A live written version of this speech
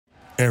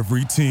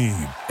Every team,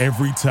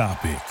 every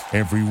topic,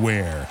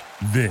 everywhere.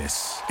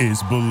 This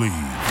is Believe.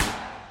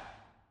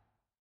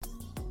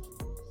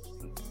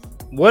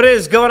 What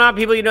is going on,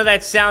 people? You know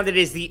that sound. It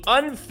is the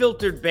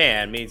Unfiltered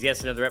Band. Means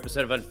yes, another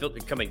episode of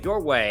Unfiltered coming your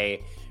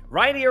way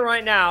right here,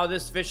 right now.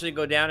 This officially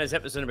go down as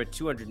episode number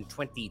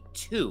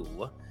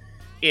 222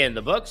 in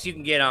the books. You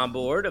can get on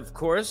board, of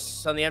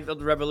course, on the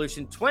Unfiltered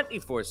Revolution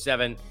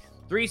 24/7,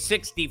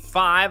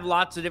 365.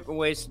 Lots of different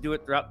ways to do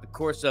it throughout the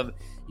course of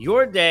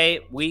your day,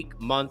 week,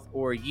 month,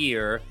 or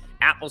year.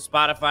 Apple,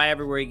 Spotify,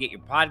 everywhere you get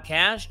your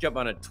podcast. Jump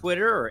on a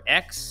Twitter or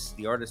X,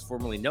 the artist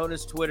formerly known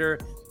as Twitter,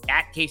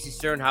 at Casey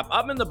Stern. Hop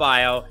up in the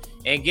bio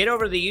and get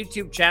over to the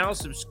YouTube channel,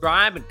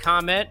 subscribe and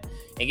comment,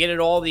 and get at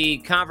all the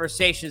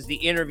conversations, the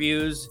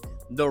interviews,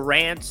 the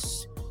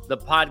rants, the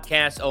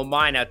podcasts. Oh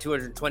my, now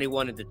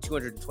 221 into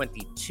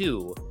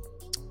 222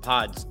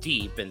 pods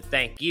deep. And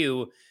thank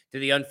you to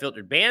the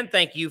Unfiltered Band.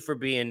 Thank you for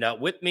being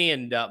with me,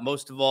 and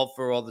most of all,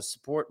 for all the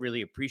support.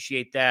 Really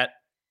appreciate that.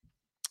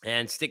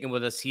 And sticking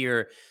with us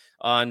here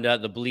on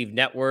the Believe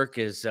Network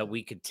as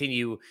we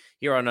continue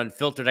here on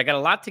Unfiltered. I got a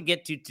lot to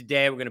get to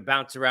today. We're going to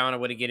bounce around. I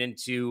want to get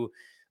into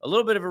a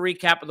little bit of a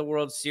recap of the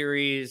World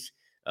Series,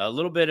 a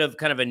little bit of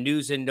kind of a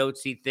news and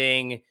notesy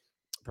thing,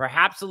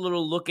 perhaps a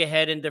little look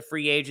ahead into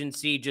free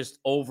agency, just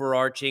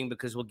overarching,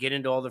 because we'll get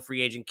into all the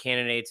free agent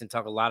candidates and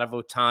talk a lot of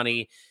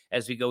Ohtani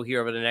as we go here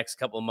over the next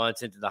couple of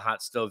months into the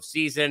hot stove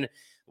season.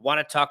 Want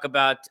to talk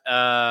about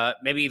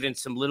maybe even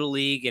some Little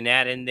League and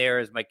add in there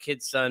as my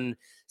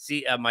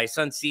my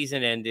son's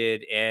season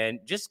ended, and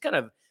just kind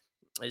of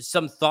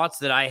some thoughts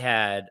that I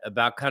had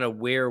about kind of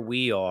where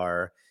we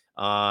are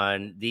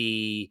on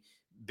the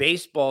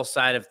baseball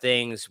side of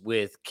things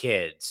with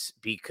kids,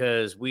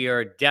 because we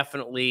are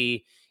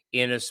definitely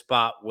in a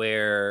spot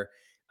where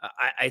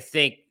I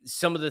think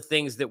some of the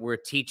things that we're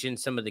teaching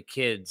some of the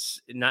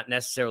kids, not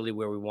necessarily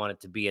where we want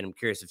it to be. And I'm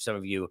curious if some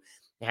of you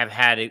have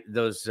had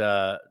those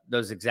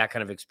exact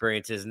kind of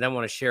experiences, and then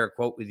want to share a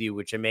quote with you,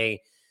 which I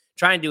may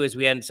try and do as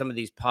we end some of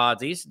these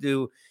pods. I used to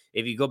do,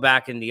 if you go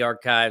back in the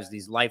archives,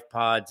 these life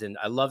pods, and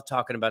I love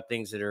talking about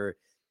things that are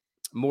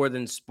more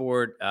than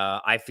sport.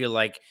 I feel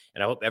like,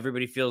 and I hope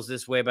everybody feels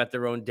this way about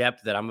their own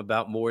depth, that I'm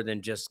about more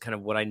than just kind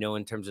of what I know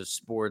in terms of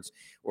sports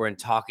or in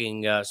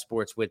talking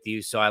sports with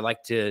you. So I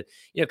like to,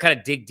 kind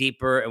of dig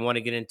deeper and want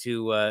to get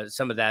into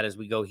some of that as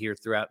we go here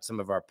throughout some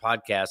of our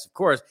podcasts. Of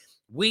course,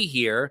 we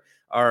here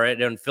are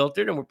at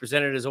Unfiltered, and we're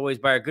presented as always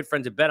by our good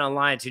friends at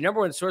BetOnline. It's your number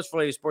one source for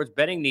all your sports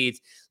betting needs.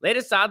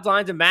 Latest odds,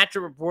 lines, and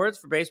matchup reports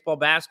for baseball,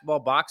 basketball,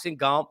 boxing,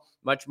 golf,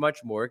 much,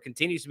 much more. It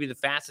continues to be the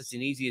fastest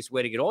and easiest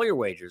way to get all your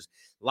wagers,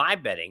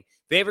 live betting,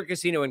 favorite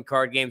casino and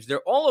card games. They're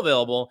all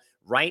available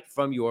right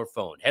from your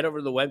phone. Head over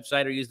to the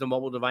website or use the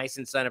mobile device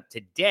and sign up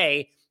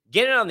today.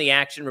 Get in on the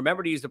action.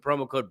 Remember to use the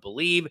promo code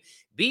BELIEVE,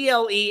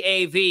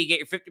 BLEAV. Get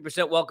your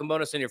 50% welcome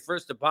bonus on your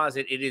first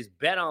deposit. It is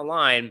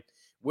BetOnline,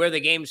 where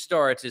the game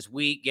starts as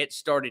we get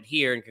started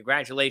here. And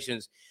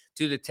congratulations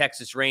to the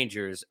Texas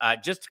Rangers.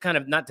 Just to kind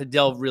of not to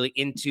delve really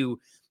into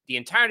the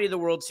entirety of the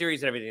World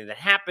Series and everything that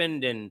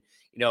happened. And,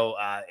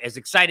 as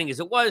exciting as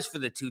it was for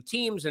the two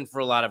teams and for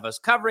a lot of us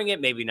covering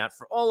it, maybe not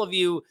for all of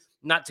you,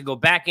 not to go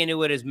back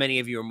into it as many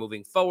of you are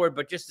moving forward,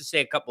 but just to say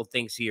a couple of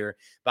things here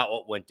about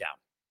what went down.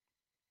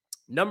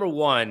 Number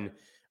one,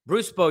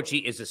 Bruce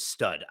Bochy is a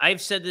stud.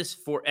 I've said this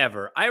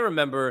forever. I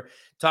remember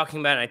talking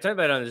about it. I talked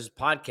about it on this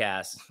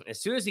podcast. As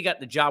soon as he got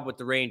the job with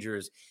the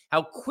Rangers,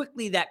 how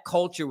quickly that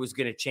culture was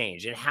going to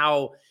change and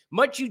how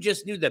much you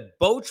just knew that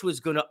Boch was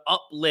going to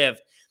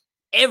uplift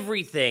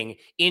everything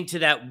into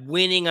that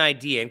winning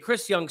idea. And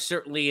Chris Young,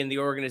 certainly in the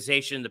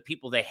organization, the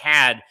people they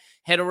had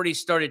already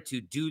started to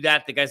do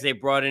that. The guys they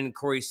brought in,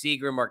 Corey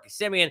Seager and Marcus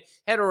Semien,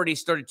 had already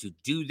started to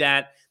do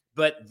that.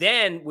 But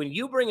then when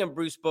you bring in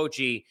Bruce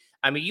Bochy,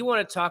 I mean, you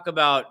want to talk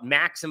about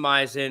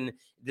maximizing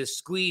the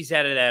squeeze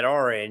out of that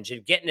orange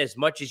and getting as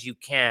much as you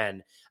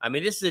can. I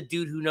mean, this is a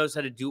dude who knows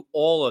how to do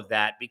all of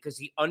that because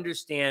he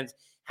understands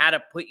how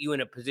to put you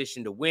in a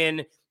position to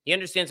win. He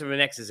understands from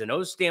an X's and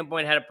O's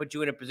standpoint how to put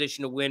you in a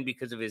position to win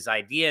because of his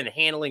idea and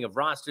handling of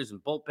rosters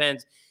and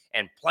bullpens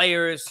and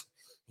players.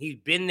 He's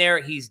been there.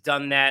 He's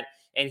done that.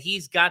 And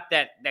he's got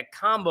that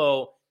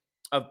combo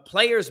of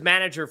players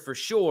manager for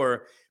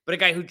sure, but a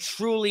guy who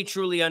truly,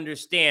 truly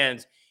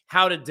understands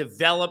how to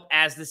develop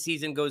as the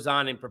season goes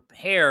on and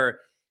prepare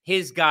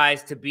his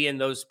guys to be in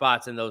those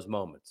spots in those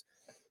moments.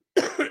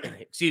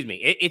 Excuse me.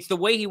 It's the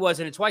way he was,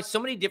 and it's why so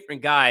many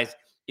different guys,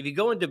 if you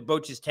go into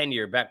Boch's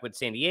tenure back with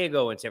San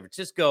Diego and San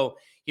Francisco,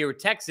 here with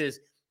Texas,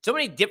 so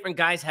many different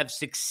guys have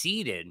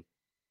succeeded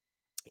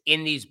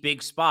in these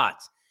big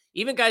spots.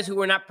 Even guys who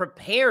were not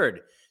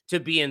prepared to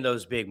be in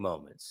those big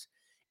moments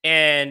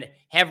and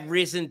have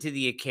risen to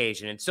the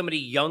occasion. And so many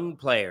young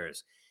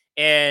players,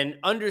 and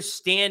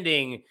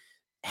understanding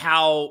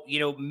how,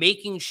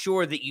 making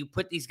sure that you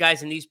put these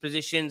guys in these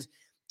positions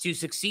to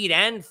succeed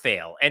and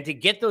fail and to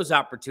get those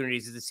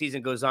opportunities as the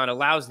season goes on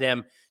allows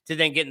them to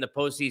then get in the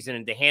postseason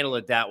and to handle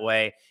it that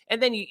way.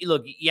 And then you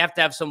have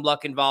to have some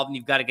luck involved, and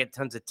you've got to get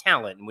tons of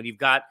talent. And when you've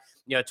got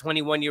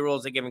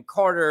 21-year-olds like Evan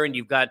Carter, and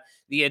you've got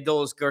the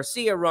Adolis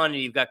Garcia run,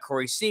 and you've got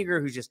Corey Seager,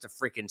 who's just a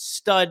freaking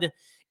stud.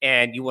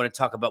 And you want to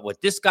talk about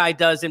what this guy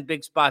does in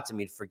big spots. I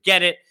mean,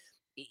 forget it.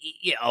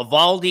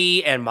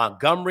 Evaldi and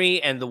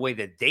Montgomery and the way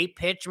that they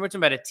pitch. We're talking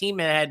about a team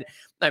that had,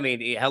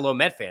 hello,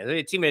 Met fans.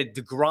 A team that had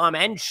DeGrom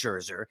and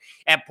Scherzer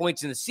at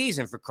points in the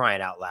season, for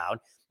crying out loud.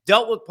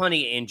 Dealt with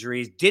plenty of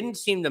injuries, didn't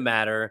seem to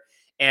matter.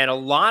 And a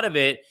lot of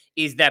it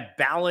is that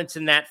balance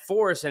and that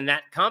force and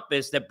that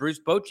compass that Bruce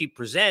Bochy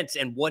presents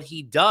and what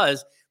he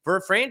does for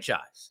a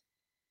franchise.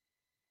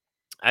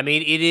 I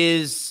mean, it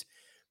is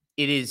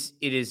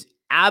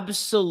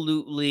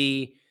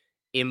absolutely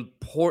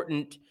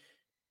important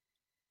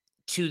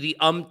to the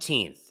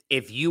umpteenth.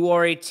 If you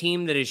are a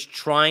team that is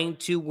trying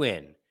to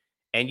win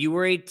and you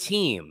are a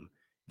team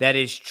that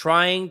is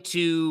trying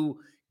to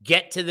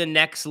get to the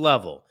next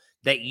level,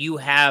 that you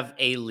have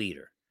a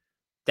leader.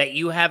 That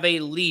you have a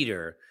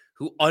leader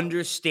who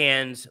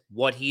understands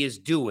what he is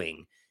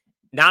doing,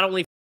 not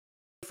only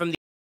from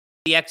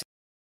the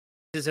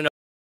X's and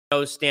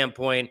O's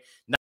standpoint,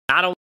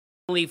 not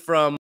only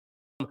from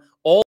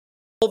all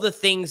the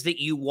things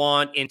that you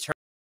want in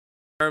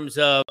terms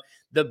of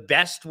the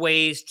best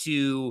ways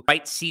to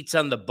right seats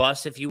on the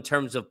bus, if you, in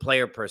terms of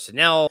player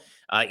personnel,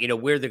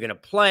 where they're going to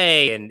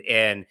play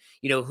and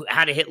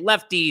how to hit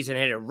lefties and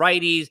hit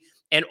righties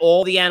and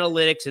all the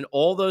analytics and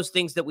all those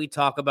things that we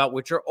talk about,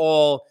 which are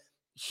all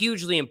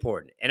hugely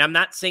important. And I'm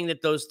not saying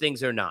that those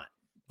things are not.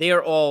 They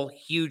are all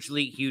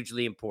hugely,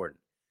 hugely important.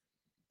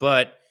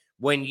 But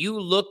when you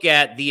look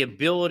at the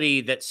ability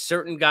that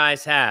certain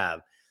guys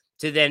have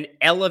to then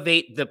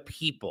elevate the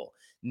people,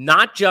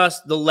 not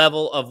just the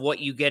level of what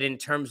you get in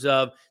terms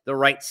of the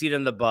right seat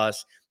on the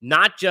bus,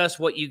 not just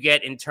what you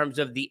get in terms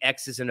of the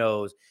X's and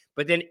O's,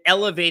 but then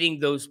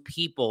elevating those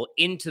people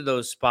into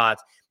those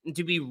spots and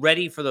to be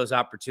ready for those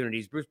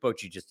opportunities. Bruce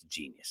Bochy, just a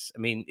genius. I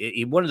mean,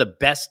 one of the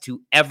best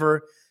to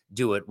ever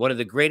do it. One of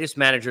the greatest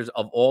managers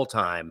of all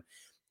time.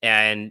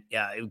 And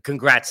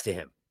congrats to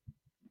him.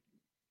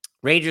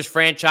 Rangers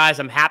franchise,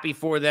 I'm happy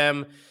for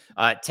them.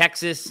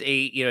 Texas,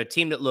 a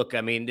team that, look,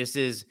 I mean, this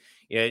is,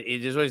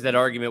 there's always that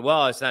argument,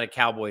 well, it's not a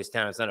Cowboys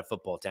town, it's not a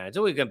football town. It's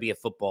always going to be a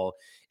football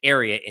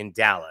area in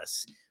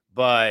Dallas.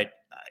 But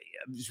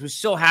I was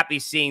so happy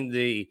seeing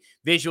the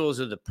visuals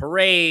of the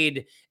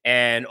parade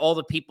and all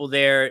the people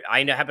there.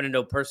 I happen to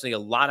know personally a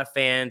lot of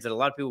fans and a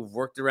lot of people who've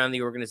worked around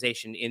the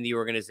organization, in the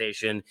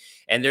organization,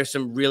 and there's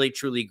some really,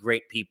 truly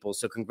great people.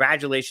 So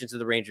congratulations to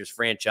the Rangers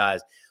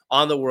franchise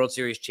on the World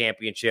Series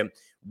championship.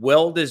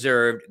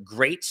 Well-deserved,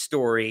 great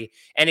story,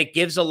 and it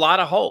gives a lot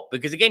of hope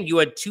because, again, you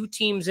had two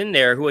teams in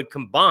there who had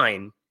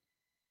combined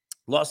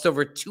lost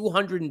over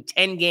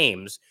 210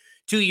 games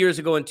 2 years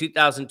ago in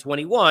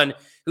 2021,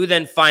 who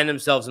then find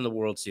themselves in the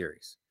World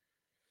Series.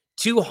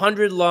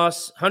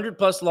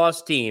 100-plus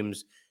lost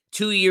teams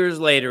 2 years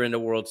later in the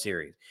World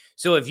Series.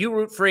 So if you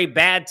root for a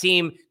bad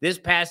team this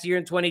past year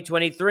in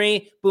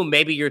 2023, boom,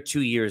 maybe you're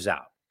 2 years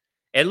out.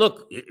 And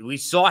look, we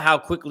saw how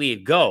quickly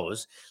it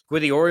goes where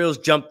the Orioles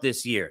jumped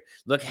this year.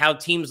 Look how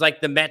teams like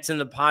the Mets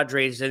and the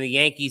Padres and the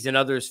Yankees and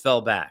others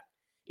fell back.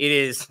 It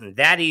is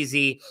that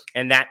easy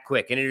and that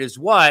quick. And it is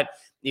what,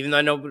 even though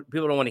I know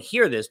people don't want to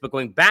hear this, but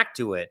going back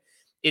to it,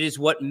 it is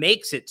what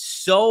makes it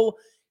so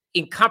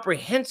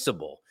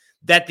incomprehensible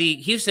that the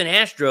Houston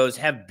Astros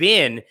have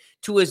been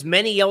to as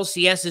many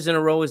LCSs in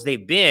a row as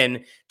they've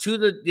been, to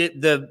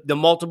the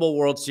multiple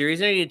World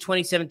Series, in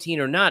 2017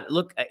 or not.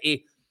 Look,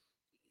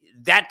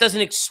 that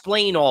doesn't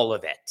explain all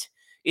of it.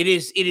 It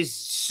is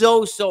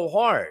so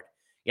hard.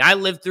 Yeah, I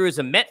lived through as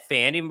a Met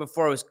fan, even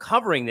before I was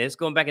covering this,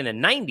 going back in the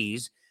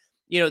 90s,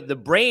 the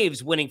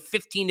Braves winning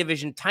 15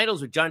 division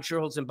titles with John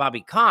Schuerholz and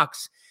Bobby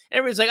Cox. And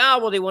everybody's like, oh,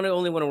 well, they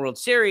only won a World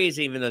Series,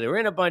 even though they were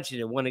in a bunch. And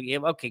they won a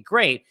game. Okay,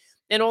 great.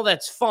 And all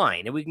that's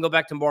fine. And we can go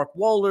back to Mark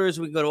Wohlers.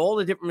 We can go to all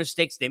the different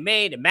mistakes they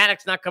made. And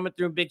Maddox not coming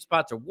through in big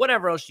spots or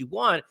whatever else you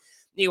want.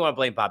 You want to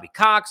blame Bobby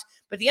Cox.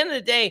 But at the end of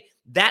the day,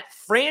 that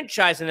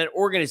franchise and that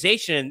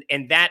organization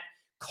and that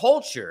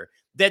culture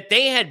that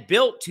they had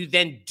built to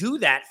then do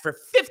that for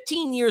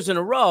 15 years in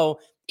a row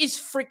is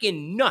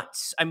freaking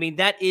nuts. I mean,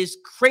 that is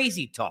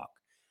crazy talk.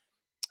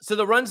 So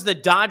the runs the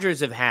Dodgers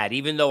have had,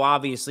 even though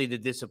obviously the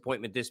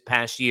disappointment this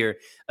past year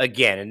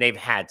again, and they've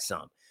had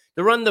some.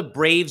 The run the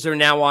Braves are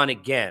now on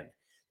again.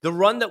 The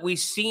run that we've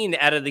seen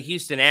out of the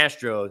Houston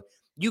Astros,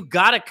 you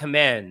got to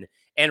commend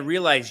and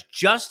realize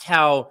just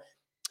how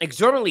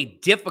exorbitantly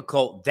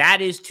difficult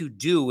that is to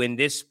do in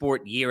this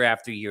sport year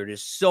after year. It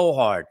is so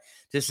hard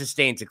to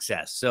sustain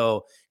success.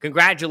 So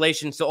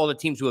congratulations to all the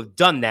teams who have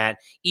done that,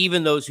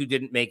 even those who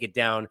didn't make it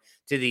down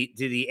to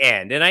the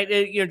end. And I,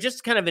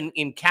 just kind of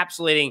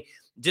encapsulating,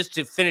 just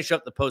to finish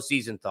up the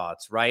postseason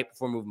thoughts, right,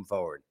 before moving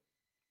forward.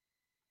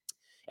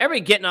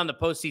 Everybody getting on the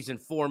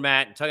postseason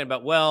format and talking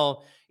about,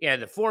 well, yeah,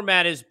 the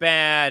format is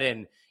bad,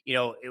 and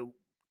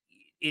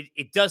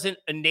it doesn't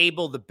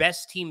enable the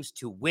best teams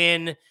to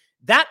win.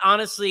 That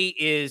honestly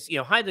is,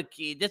 hide the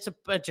key. That's a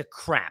bunch of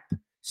crap.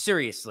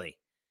 Seriously.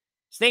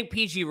 Staying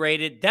PG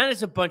rated, that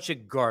is a bunch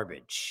of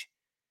garbage.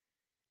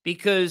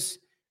 Because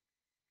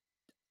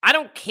I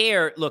don't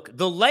care. Look,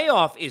 the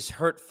layoff is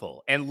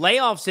hurtful, and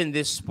layoffs in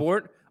this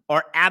sport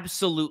are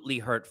absolutely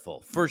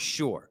hurtful, for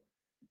sure.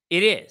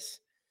 It is.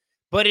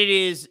 But it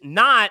is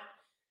not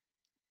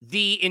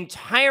the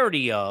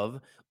entirety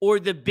of or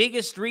the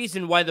biggest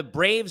reason why the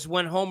Braves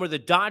went home or the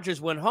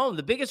Dodgers went home.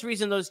 The biggest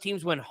reason those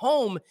teams went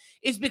home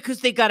is because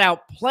they got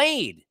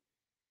outplayed.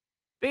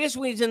 Biggest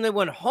reason they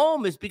went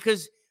home is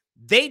because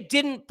they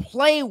didn't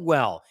play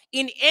well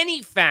in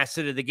any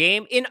facet of the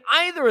game in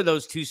either of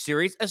those two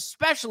series,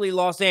 especially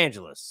Los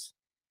Angeles.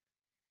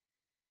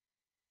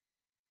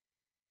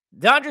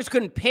 Dodgers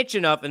couldn't pitch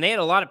enough, and they had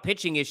a lot of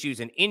pitching issues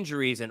and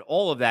injuries and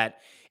all of that,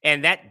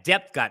 and that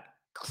depth got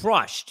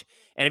crushed.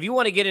 And if you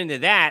want to get into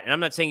that, and I'm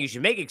not saying you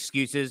should make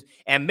excuses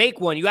and make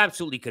one, you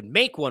absolutely could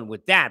make one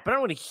with that. But I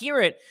don't want to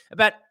hear it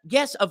about,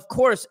 yes, of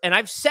course, and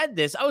I've said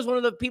this, I was one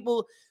of the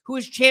people who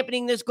was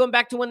championing this going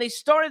back to when they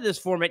started this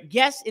format.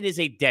 Yes, it is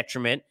a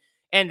detriment,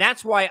 and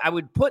that's why I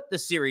would put the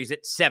series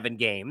at 7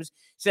 games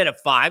instead of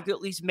 5 to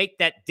at least make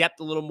that depth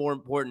a little more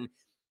important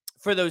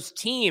for those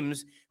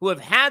teams who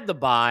have had the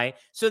bye,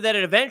 so that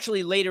it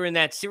eventually later in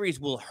that series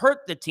will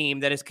hurt the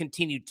team that has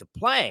continued to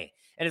play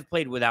and has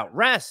played without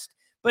rest.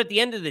 But at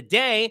the end of the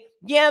day,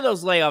 yeah,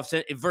 those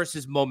layoffs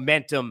versus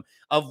momentum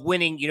of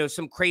winning,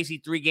 some crazy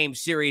 3-game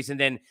series and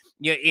then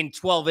in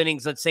 12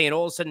 innings, let's say, and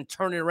all of a sudden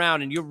turn it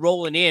around and you're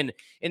rolling in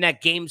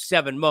that game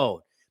 7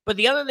 mode. But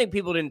the other thing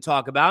people didn't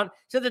talk about,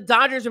 so the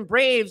Dodgers and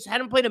Braves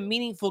hadn't played a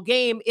meaningful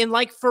game in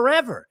like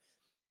forever.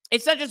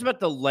 It's not just about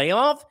the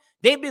layoff.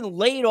 They've been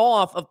laid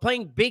off of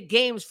playing big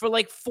games for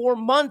like 4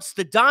 months.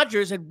 The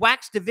Dodgers had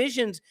waxed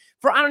divisions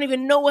for I don't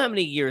even know how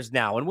many years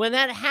now. And when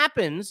that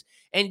happens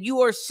and you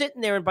are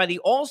sitting there and by the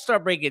All-Star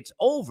break it's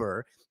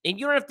over and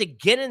you don't have to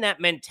get in that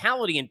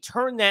mentality and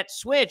turn that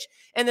switch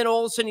and then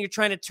all of a sudden you're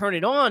trying to turn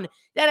it on,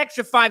 that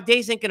extra 5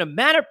 days ain't going to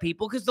matter,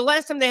 people, because the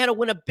last time they had to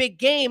win a big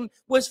game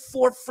was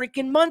 4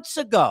 freaking months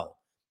ago.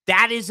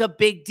 That is a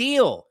big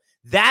deal.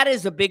 That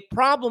is a big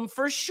problem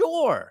for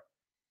sure.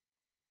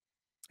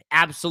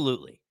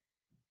 Absolutely.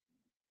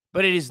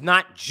 But it is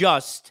not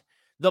just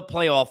the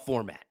playoff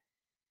format.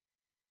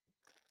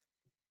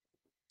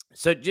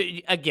 So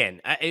again,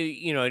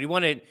 if you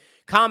want to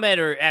comment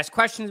or ask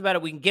questions about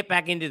it, we can get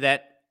back into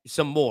that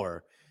some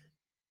more.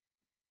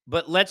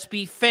 But let's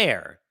be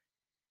fair.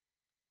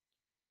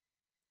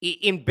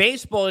 In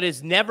baseball, it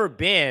has never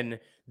been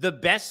the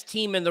best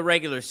team in the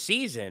regular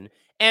season,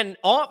 and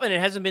often it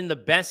hasn't been the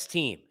best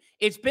team.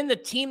 It's been the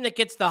team that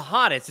gets the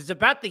hottest. It's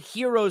about the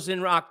heroes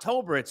in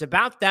October. It's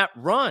about that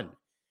run.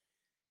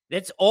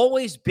 It's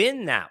always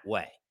been that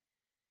way.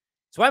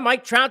 That's why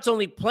Mike Trout's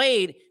only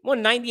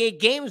won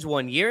 98 games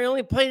one year.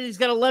 He's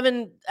got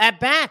 11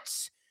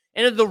 at-bats.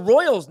 And the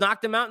Royals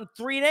knocked him out in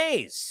 3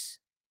 days.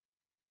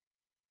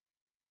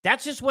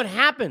 That's just what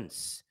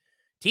happens.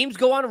 Teams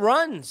go on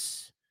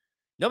runs.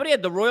 Nobody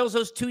had the Royals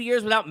those 2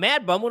 years without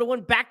Mad Bum would have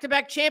won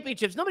back-to-back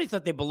championships. Nobody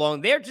thought they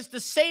belonged there. Just the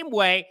same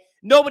way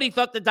nobody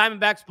thought the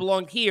Diamondbacks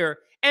belonged here.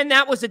 And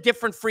that was a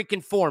different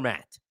freaking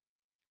format.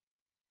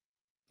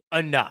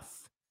 Enough.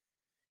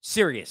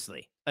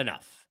 Seriously,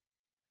 enough.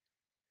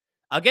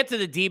 I'll get to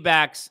the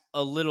D-backs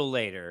a little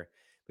later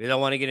because I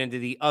want to get into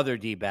the other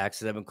D-backs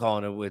that I've been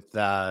calling it with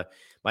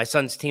my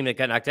son's team that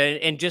got knocked out.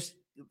 And just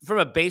from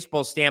a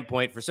baseball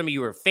standpoint, for some of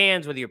you who are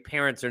fans, whether your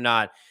parents or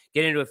not,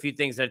 get into a few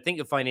things that I think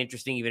you'll find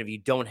interesting, even if you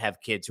don't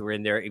have kids who are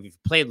in there. If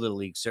you've played Little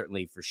League,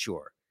 certainly for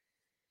sure.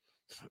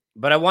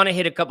 But I want to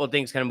hit a couple of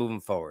things kind of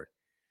moving forward.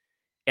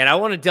 And I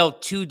want to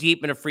delve too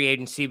deep into free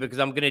agency because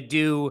I'm going to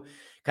do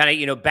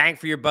kind of, bang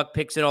for your buck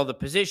picks at all the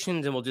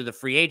positions, and we'll do the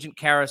free agent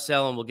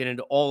carousel, and we'll get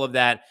into all of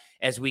that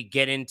as we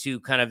get into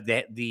kind of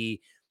the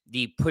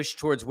push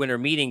towards winter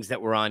meetings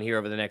that we're on here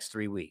over the next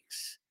 3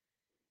 weeks.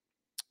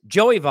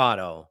 Joey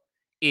Votto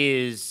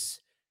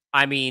is,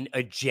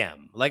 a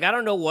gem. Like, I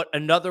don't know what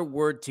another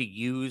word to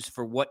use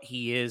for what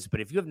he is, but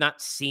if you have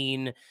not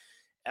seen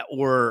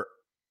or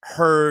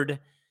heard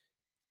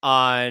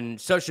on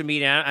social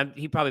media,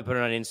 he probably put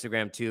it on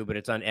Instagram too, but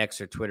it's on X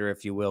or Twitter,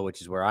 if you will,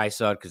 which is where I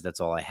saw it because that's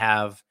all I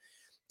have.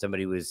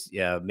 Somebody was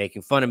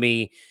making fun of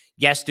me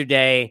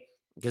yesterday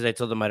because I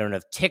told them I don't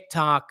have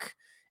TikTok.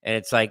 And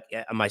it's like,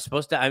 am I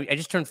supposed to? I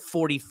just turned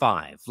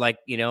 45. Like,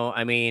 no,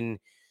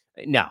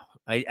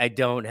 I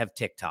don't have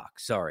TikTok.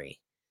 Sorry.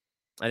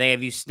 I think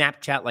I've used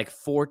Snapchat like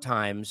 4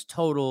 times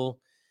total.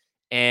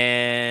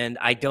 And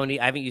I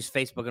haven't used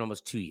Facebook in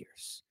almost 2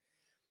 years.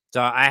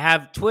 So I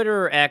have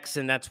Twitter or X,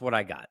 and that's what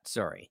I got.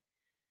 Sorry.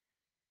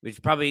 Which is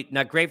probably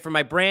not great for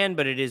my brand,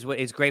 but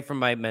it's great for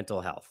my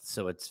mental health.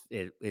 So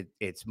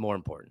it's more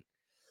important.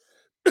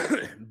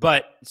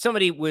 But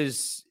somebody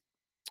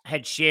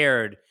had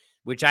shared,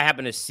 which I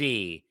happened to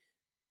see,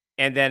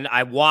 and then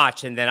I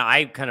watched, and then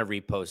I kind of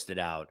reposted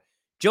out.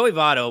 Joey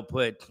Votto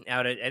put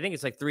out, I think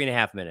it's like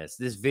 3.5 minutes,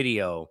 this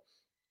video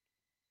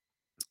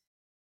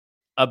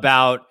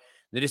about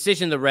the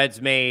decision the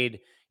Reds made.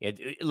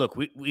 Look,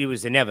 it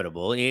was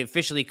inevitable.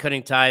 Officially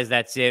cutting ties,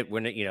 that's it.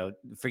 We're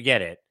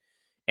forget it.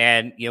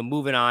 And,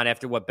 moving on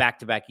after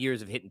back-to-back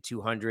years of hitting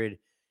 200.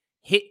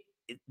 Hit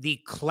the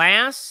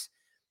class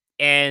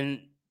and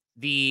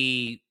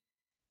the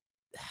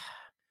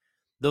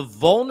the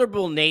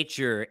vulnerable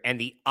nature and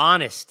the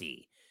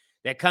honesty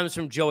that comes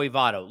from Joey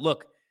Votto.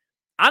 Look,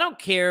 I don't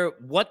care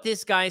what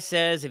this guy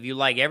says, if you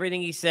like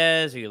everything he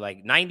says or you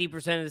like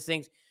 90% of the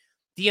things,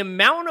 the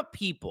amount of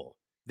people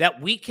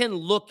that we can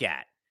look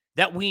at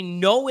that we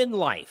know in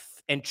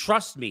life, and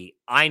trust me,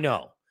 I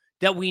know,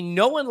 that we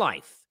know in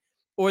life,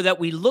 or that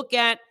we look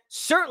at,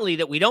 certainly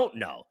that we don't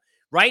know,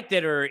 right?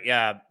 That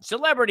are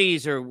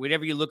celebrities or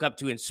whatever you look up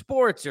to in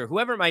sports or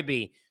whoever it might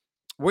be,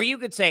 where you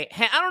could say,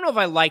 hey, I don't know if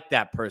I like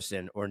that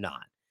person or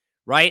not,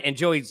 right? And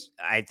Joey's,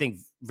 I think,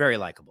 very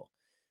likable.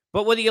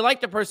 But whether you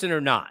like the person or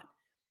not,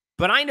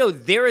 but I know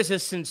there is a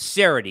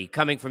sincerity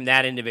coming from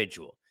that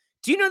individual.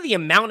 Do you know the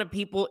amount of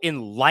people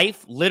in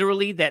life,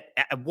 literally, that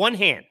at one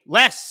hand,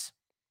 less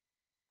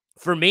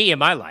for me in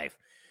my life,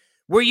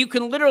 where you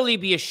can literally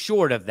be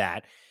assured of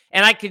that?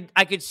 And I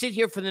could sit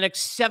here for the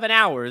next 7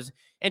 hours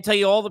and tell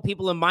you all the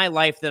people in my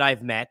life that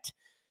I've met,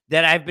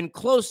 that I've been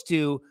close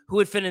to, who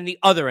would fit in the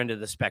other end of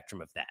the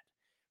spectrum of that,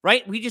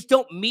 right? We just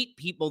don't meet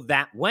people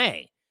that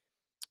way.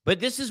 But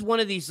this is one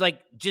of these,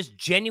 like, just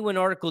genuine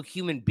article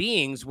human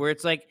beings where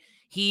it's like,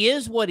 he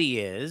is what he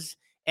is,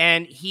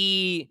 and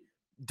he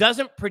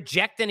doesn't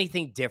project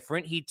anything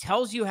different. He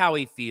tells you how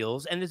he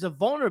feels, and there's a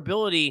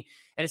vulnerability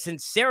and a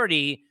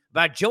sincerity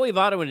about Joey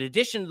Votto, in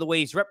addition to the way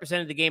he's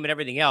represented the game and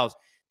everything else,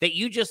 that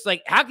you just,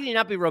 like, how can you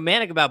not be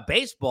romantic about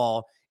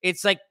baseball?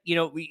 It's like,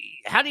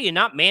 how do you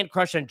not man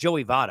crush on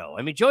Joey Votto?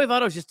 I mean, Joey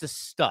Votto is just a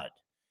stud.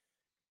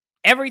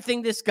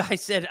 Everything this guy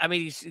said, I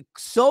mean, he's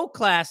so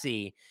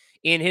classy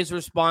in his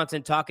response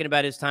and talking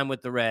about his time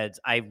with the Reds.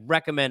 I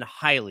recommend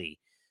highly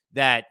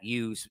that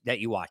you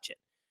watch it.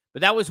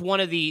 But that was one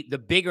of the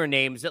bigger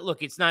names that,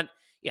 look, it's not,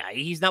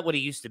 he's not what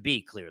he used to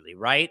be, clearly,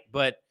 right?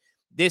 But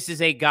this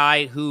is a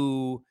guy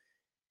who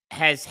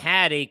has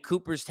had a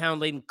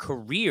Cooperstown-laden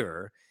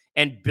career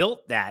and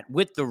built that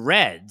with the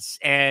Reds.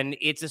 And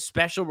it's a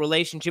special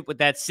relationship with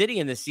that city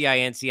in the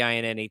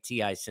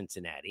CINCINNATI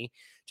Cincinnati,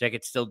 which I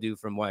could still do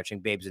from watching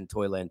Babes in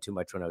Toyland too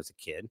much when I was a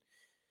kid.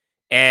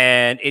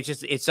 And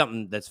it's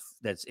something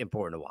that's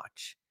important to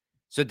watch.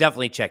 So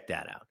definitely check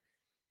that out.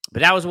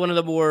 But that was one of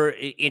the more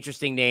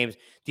interesting names.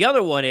 The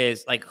other one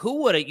is, like,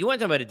 who would you want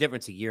to talk about a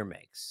difference a year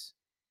makes?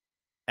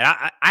 And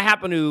I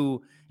happen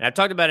to, and I've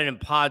talked about it in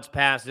pods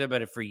past, I've talked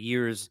about it for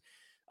years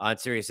on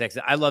SiriusX.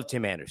 I love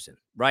Tim Anderson,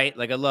 right?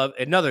 Like, I love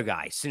another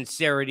guy,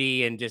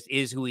 sincerity, and just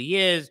is who he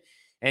is,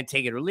 and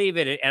take it or leave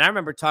it. And I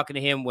remember talking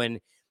to him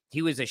when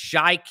he was a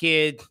shy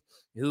kid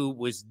who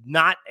was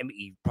not, I mean,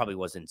 he probably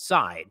was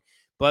inside,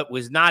 but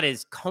was not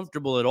as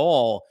comfortable at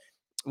all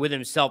with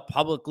himself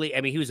publicly. I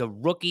mean, he was a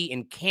rookie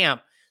in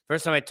camp.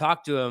 First time I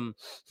talked to him,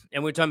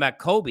 and we were talking about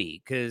Kobe,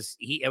 because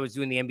I was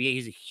doing the NBA.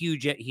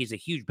 He's a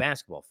huge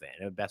basketball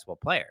fan, a basketball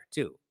player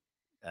too,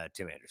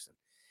 Tim Anderson,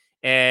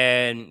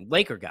 and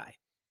Laker guy.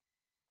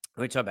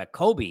 We talk about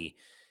Kobe,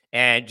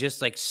 and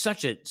just like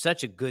such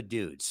a good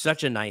dude,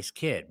 such a nice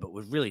kid, but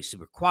was really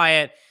super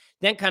quiet.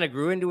 Then kind of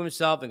grew into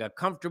himself and got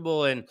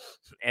comfortable, and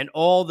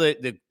all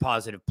the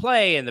positive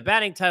play and the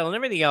batting title and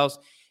everything else.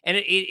 And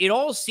it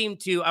all seemed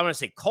to, I want to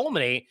say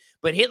culminate,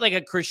 but hit like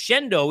a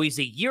crescendo. He's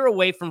a year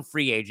away from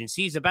free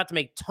agency. He's about to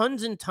make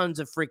tons and tons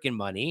of freaking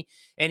money.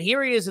 And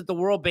here he is at the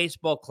World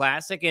Baseball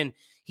Classic, and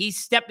he's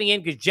stepping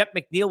in because Jeff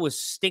McNeil was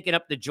stinking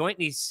up the joint,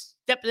 and he's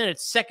stepping in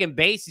at second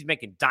base. He's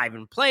making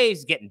diving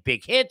plays, getting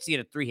big hits. He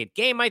had a 3-hit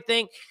game, I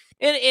think.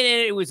 And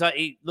it was,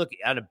 look,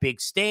 on a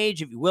big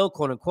stage, if you will,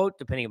 quote unquote,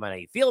 depending on how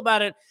you feel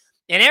about it.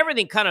 And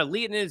everything kind of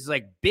leading into this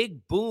like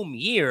big boom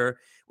year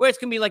where it's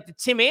going to be like the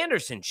Tim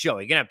Anderson show.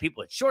 You're going to have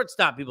people at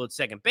shortstop, people at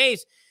second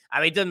base. I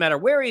mean, it doesn't matter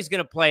where he's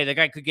going to play. The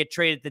guy could get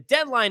traded at the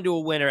deadline to a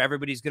winner.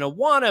 Everybody's going to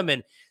want him,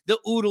 and the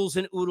oodles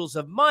and oodles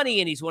of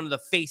money, and he's one of the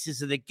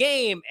faces of the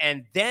game.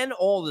 And then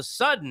all of a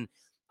sudden,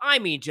 I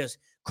mean, just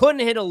couldn't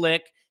hit a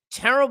lick.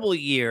 Terrible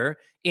year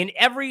in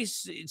every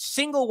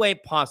single way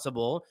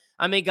possible.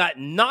 I mean, got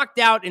knocked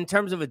out in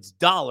terms of its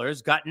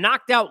dollars, got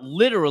knocked out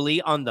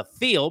literally on the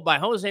field by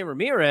Jose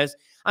Ramirez.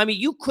 I mean,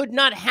 you could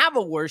not have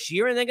a worse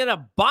year, and they're going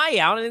to buy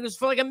out, and it was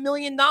for like $1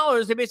 million.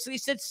 They basically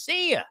said,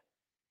 see ya.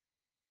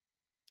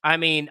 I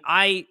mean,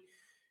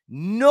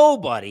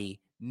 nobody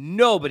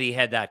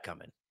had that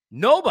coming.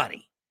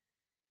 Nobody.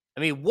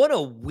 I mean, what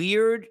a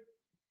weird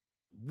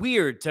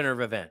turn of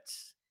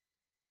events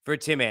for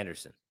Tim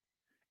Anderson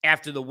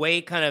after the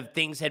way kind of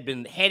things had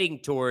been heading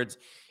towards,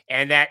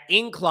 and that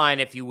incline,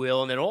 if you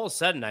will. And then all of a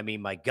sudden, I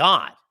mean, my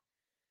God,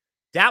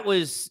 that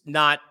was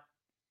not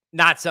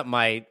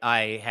something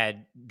I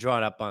had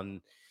drawn up on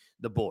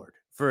the board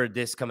for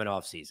this coming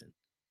off season.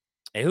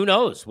 And who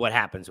knows what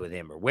happens with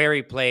him, or where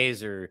he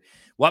plays, or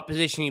what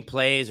position he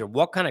plays, or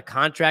what kind of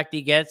contract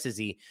he gets. Does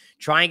he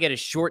try and get a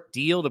short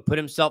deal to put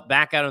himself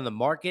back out on the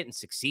market and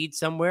succeed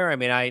somewhere? I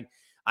mean,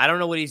 I don't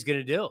know what he's going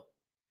to do.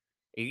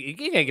 He's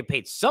going to get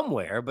paid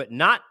somewhere, but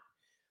not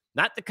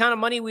Not the kind of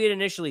money we had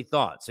initially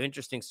thought. So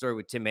interesting story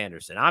with Tim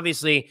Anderson.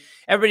 Obviously,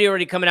 everybody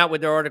already coming out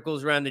with their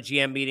articles around the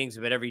GM meetings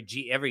about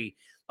every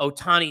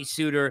Ohtani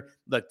suitor.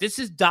 Look, this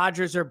is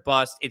Dodgers or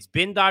bust. It's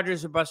been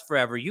Dodgers or bust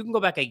forever. You can go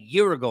back a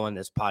year ago on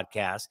this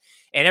podcast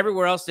and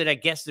everywhere else that I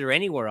guessed or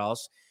anywhere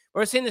else.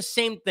 We're saying the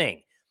same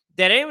thing.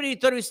 That anybody who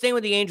thought he was staying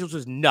with the Angels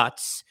was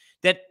nuts.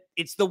 That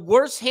it's the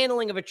worst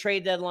handling of a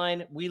trade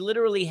deadline we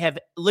literally have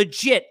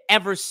legit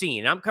ever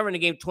seen. I'm covering the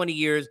game 20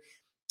 years.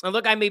 And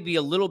look, I may be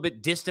a little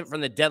bit distant from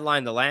the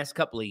deadline the last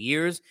couple of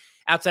years,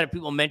 outside of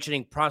people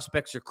mentioning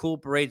prospects are cool,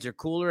 parades are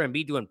cooler, and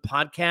me doing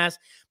podcasts.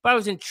 But I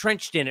was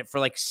entrenched in it for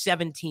like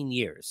 17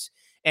 years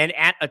and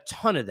at a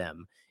ton of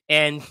them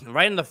and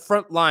right in the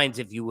front lines,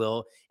 if you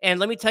will. And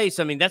let me tell you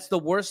something. That's the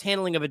worst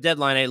handling of a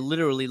deadline I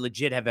literally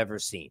legit have ever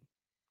seen.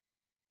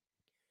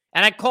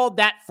 And I called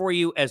that for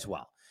you as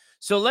well.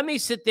 So let me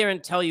sit there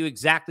and tell you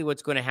exactly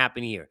what's going to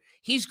happen here.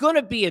 He's going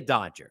to be a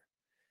Dodger.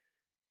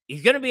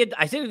 He's going to be,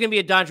 I think he was going to be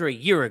a Dodger a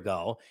year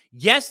ago.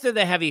 Yes, they're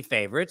the heavy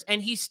favorites,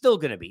 and he's still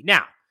going to be.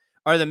 Now,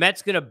 are the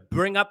Mets going to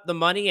bring up the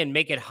money and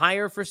make it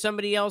higher for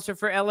somebody else or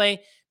for LA?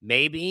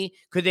 Maybe.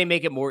 Could they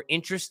make it more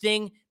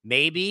interesting?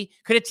 Maybe.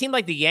 Could a team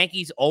like the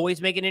Yankees always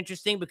make it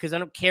interesting? Because I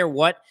don't care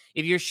what.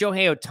 If you're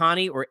Shohei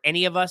Ohtani or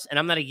any of us, and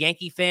I'm not a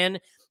Yankee fan,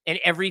 and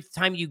every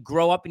time you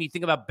grow up and you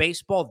think about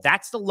baseball,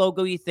 that's the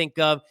logo you think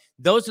of.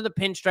 Those are the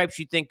pinstripes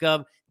you think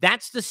of.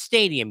 That's the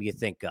stadium you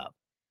think of.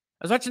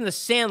 I was watching The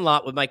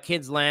Sandlot with my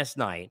kids last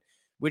night,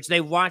 which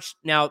they watched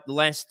now the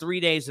last 3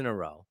 days in a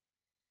row.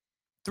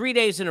 3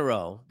 days in a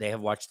row, they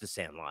have watched The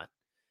Sandlot.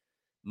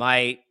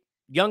 My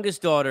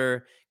youngest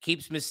daughter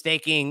keeps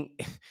mistaking.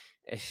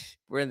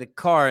 We're in the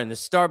car in the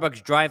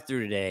Starbucks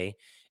drive-thru today,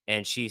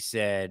 and she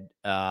said,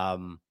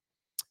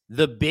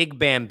 the Big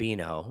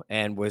Bambino,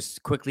 and was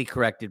quickly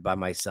corrected by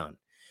my son.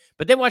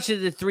 But they watched it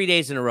the 3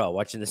 days in a row,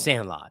 watching The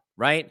Sandlot,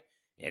 right?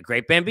 Yeah,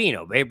 great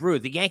Bambino, Babe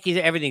Ruth, the Yankees,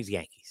 everything's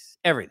Yankees,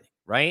 everything.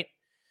 Right?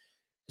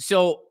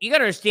 So you got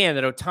to understand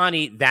that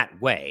Ohtani that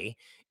way.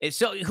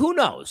 So who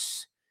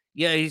knows?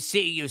 Yeah, you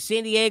see,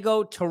 San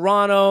Diego,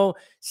 Toronto,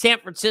 San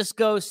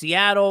Francisco,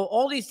 Seattle,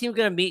 all these teams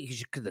going to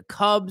meet. The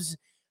Cubs.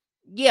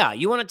 Yeah.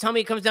 You want to tell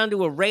me it comes down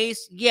to a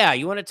race? Yeah.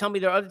 You want to tell me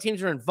there are other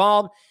teams are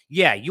involved?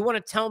 Yeah. You want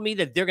to tell me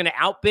that they're going to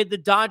outbid the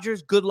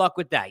Dodgers? Good luck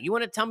with that. You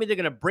want to tell me they're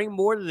going to bring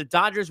more to the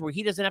Dodgers where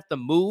he doesn't have to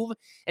move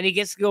and he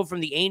gets to go from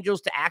the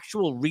Angels to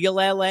actual real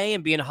LA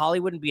and be in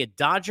Hollywood and be a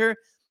Dodger?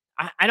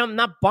 I'm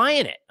not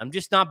buying it. I'm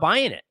just not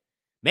buying it.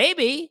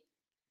 Maybe.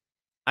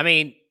 I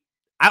mean,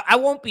 I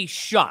won't be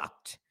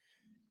shocked.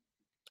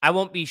 I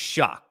won't be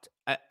shocked.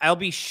 I'll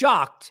be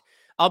shocked.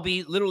 I'll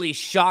be literally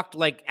shocked,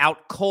 like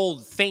out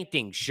cold,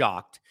 fainting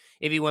shocked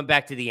if he went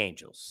back to the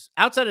Angels.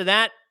 Outside of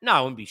that, no,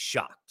 I wouldn't be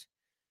shocked.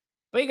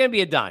 But you're going to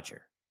be a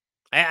Dodger.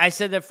 I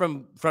said that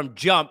from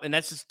jump, and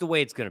that's just the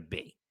way it's going to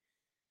be.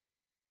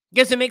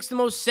 Guess it makes the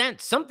most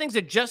sense. Some things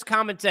are just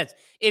common sense.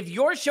 If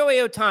you're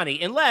Shohei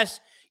Ohtani, unless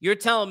you're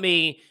telling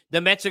me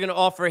the Mets are going to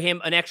offer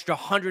him an extra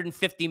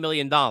 $150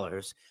 million.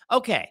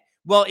 Okay.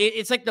 Well,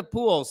 it's like the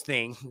Pujols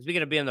thing. We're going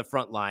to be on the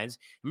front lines.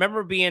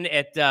 Remember being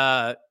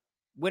at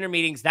winter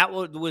meetings? That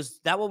one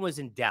was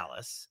in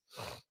Dallas.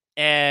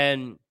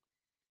 And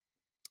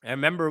I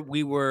remember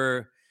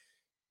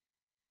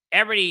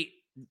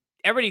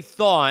everybody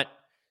thought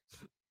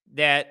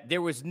that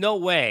there was no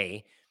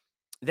way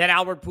that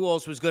Albert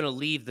Pujols was going to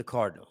leave the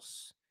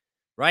Cardinals.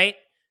 Right?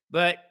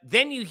 But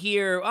then you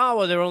hear, oh,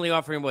 well, they're only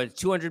offering, what,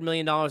 $200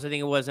 million, I think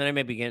it was. And I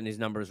may be getting these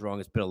numbers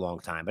wrong. It's been a long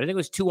time. But I think it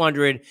was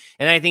 200,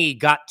 and I think he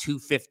got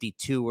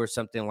 252 or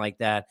something like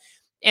that.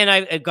 And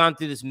I've gone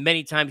through this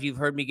many times. You've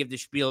heard me give the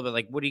spiel, but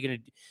like, what are you going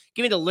to do?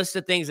 Give me the list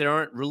of things that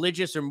aren't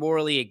religious or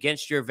morally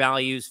against your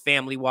values,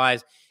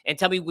 family-wise, and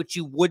tell me what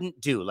you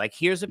wouldn't do. Like,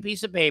 here's a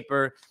piece of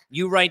paper.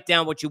 You write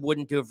down what you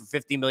wouldn't do for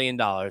 $50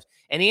 million.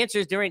 And the answer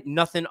is there ain't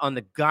nothing on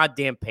the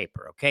goddamn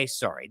paper, okay?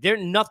 Sorry.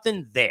 There's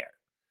nothing there.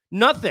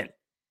 Nothing.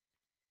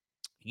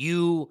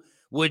 You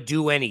would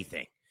do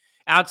anything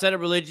outside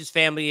of religious,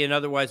 family, and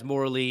otherwise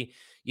morally,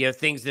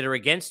 things that are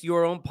against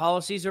your own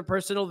policies or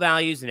personal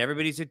values, and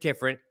everybody's are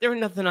different. There are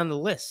nothing on the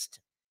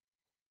list.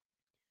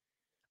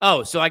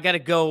 Oh, so I got to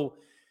go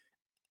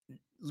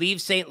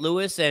leave St.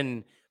 Louis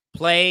and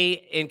play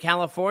in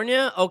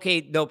California?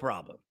 Okay, no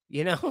problem.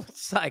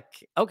 It's like,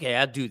 okay,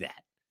 I'll do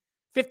that.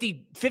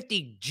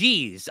 50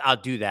 G's, I'll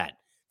do that.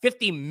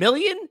 50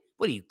 million?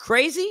 What are you,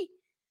 crazy?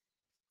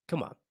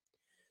 Come on.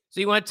 So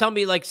you want to tell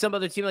me like some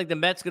other team like the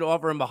Mets could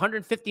offer him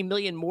 $150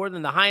 million more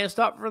than the highest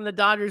offer from the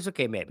Dodgers?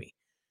 Okay, maybe.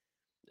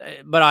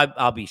 But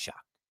I'll be shocked.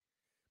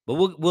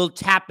 But we'll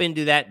tap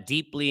into that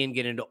deeply and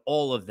get into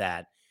all of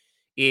that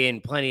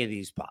in plenty of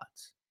these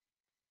pods.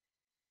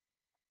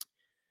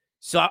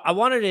 So I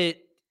wanted to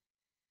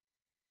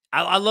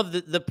I love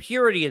the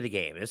purity of the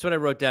game. That's what I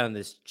wrote down on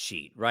this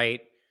sheet,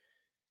 right?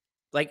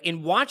 Like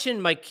in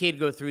watching my kid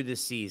go through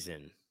this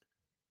season,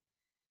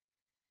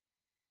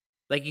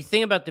 like you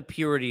think about the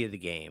purity of the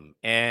game.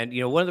 And,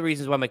 one of the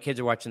reasons why my kids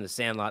are watching The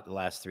Sandlot the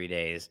last 3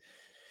 days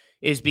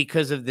is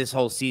because of this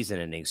whole season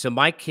ending. So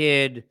my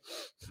kid,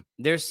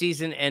 their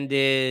season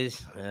ended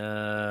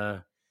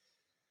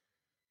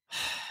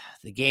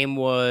The game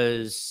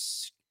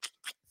was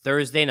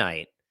Thursday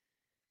night.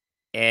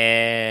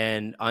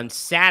 And on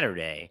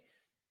Saturday,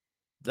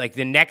 like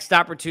the next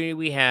opportunity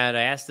we had,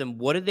 I asked them,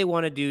 what did they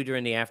want to do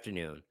during the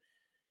afternoon?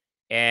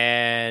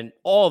 And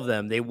all of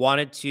them, they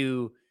wanted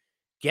to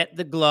get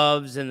the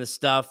gloves and the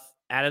stuff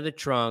out of the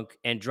trunk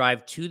and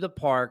drive to the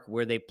park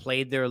where they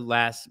played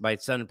my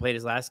son played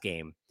his last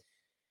game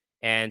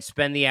and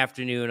spend the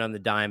afternoon on the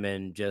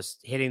diamond,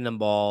 just hitting them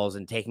balls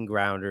and taking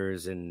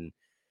grounders and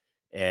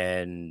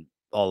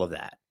all of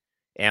that.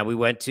 And we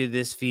went to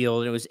this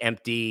field and it was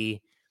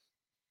empty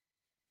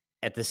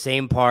at the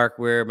same park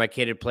where my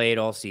kid had played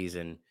all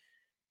season.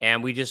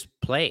 And we just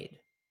played.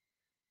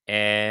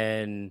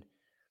 And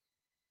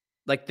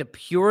like the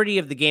purity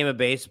of the game of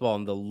baseball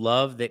and the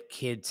love that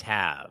kids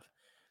have,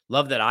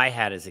 love that I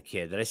had as a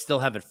kid, that I still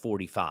have at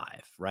 45,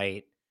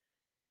 right?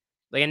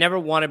 Like I never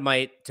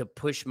wanted to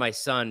push my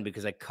son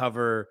because I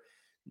cover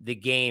the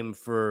game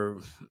for,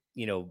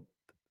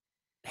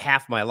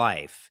 half my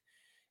life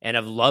and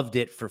I've loved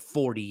it for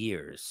 40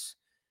 years.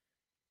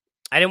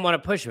 I didn't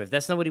want to push him if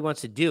that's not what he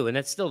wants to do. And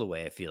that's still the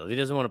way I feel. If he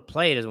doesn't want to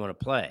play, he doesn't want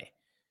to play.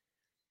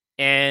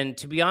 And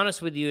to be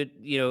honest with you,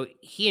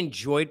 he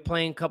enjoyed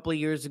playing a couple of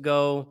years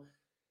ago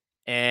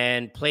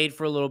and played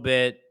for a little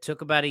bit,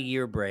 took about a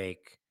year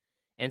break.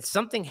 And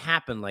something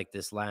happened like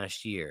this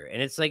last year.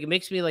 And it's like, it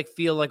makes me like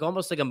feel like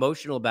almost like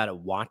emotional about it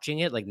watching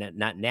it, like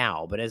not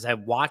now, but as I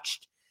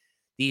watched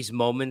these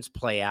moments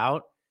play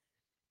out,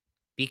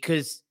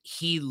 because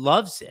he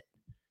loves it.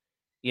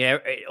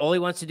 All he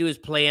wants to do is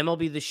play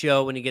MLB The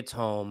Show when he gets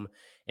home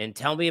and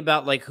tell me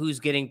about like who's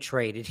getting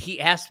traded. He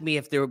asked me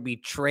if there would be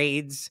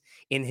trades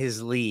in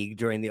his league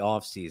during the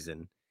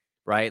offseason,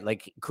 right?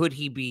 Like,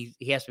 he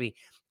asked me,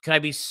 could I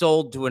be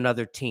sold to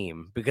another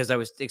team? Because I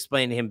was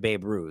explaining to him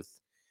Babe Ruth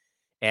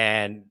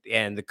and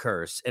the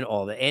curse and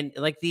all that. And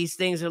like these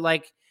things are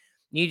like,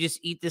 you just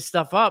eat this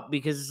stuff up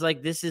because it's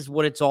like, this is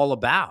what it's all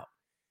about.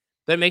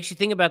 But it makes you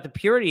think about the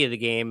purity of the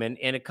game and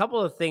a couple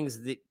of things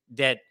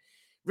that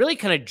really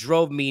kind of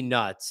drove me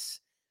nuts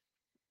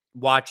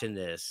watching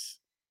this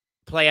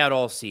play out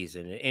all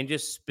season, and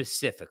just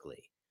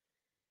specifically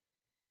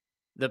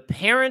the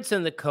parents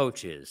and the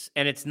coaches,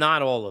 and it's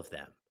not all of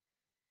them,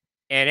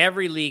 and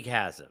every league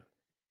has them,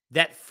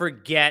 that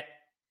forget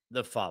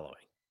the following.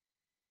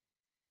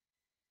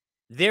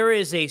 There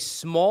is a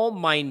small,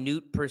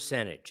 minute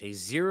percentage, a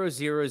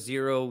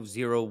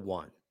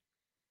 0.0001,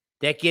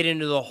 that get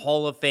into the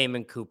Hall of Fame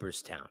in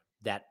Cooperstown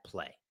that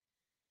play.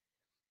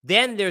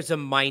 Then there's a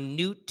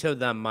minute to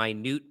the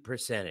minute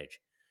percentage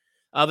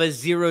of a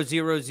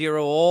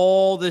 0.000,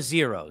 all the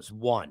zeros,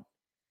 1,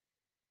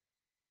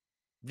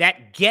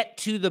 that get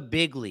to the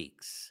big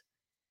leagues,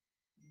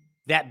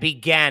 that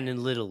began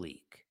in Little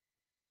League,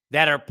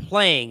 that are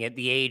playing at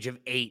the age of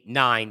 8,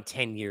 9,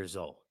 10 years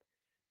old.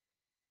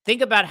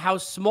 Think about how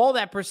small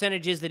that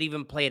percentage is that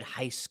even play at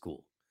high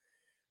school,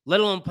 let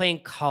alone play in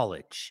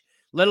college,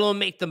 let alone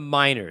make the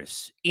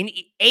minors, in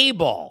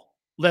A-ball,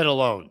 let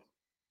alone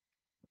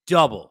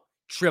double,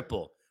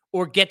 triple,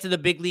 or get to the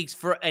big leagues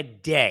for a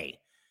day,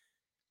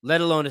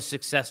 let alone a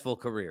successful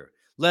career,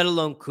 let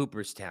alone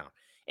Cooperstown,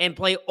 and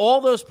play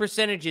all those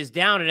percentages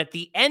down. And at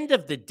the end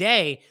of the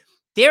day,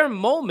 their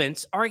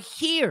moments are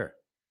here.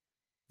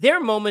 Their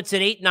moments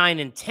at 8, 9,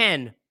 and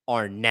 10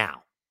 are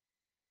now.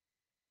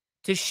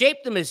 To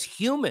shape them as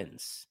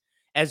humans,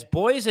 as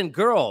boys and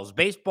girls,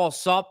 baseball,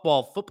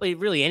 softball, football,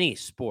 really any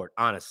sport,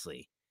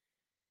 honestly.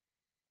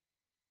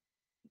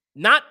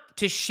 Not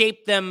to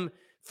shape them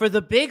for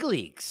the big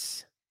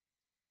leagues.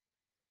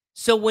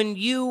 So when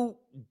you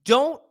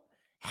don't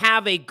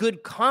have a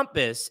good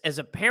compass as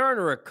a parent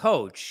or a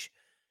coach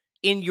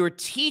in your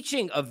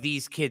teaching of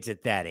these kids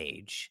at that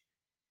age,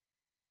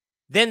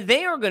 then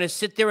they are going to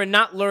sit there and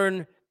not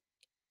learn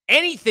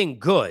anything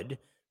good,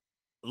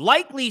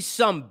 likely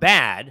some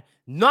bad,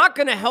 not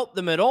going to help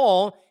them at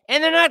all,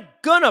 and they're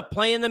not going to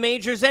play in the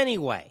majors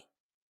anyway.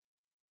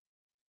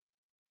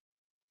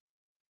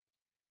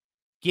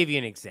 Give you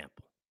an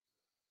example.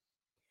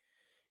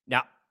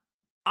 Now,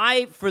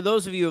 for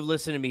those of you who have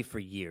listened to me for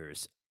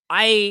years,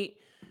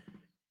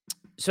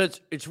 so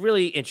it's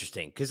really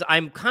interesting because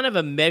I'm kind of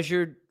a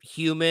measured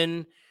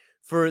human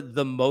for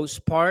the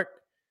most part.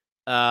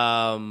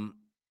 I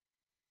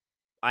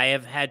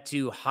have had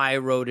to high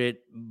road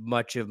it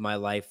much of my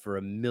life for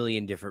a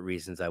million different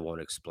reasons I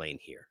won't explain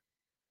here.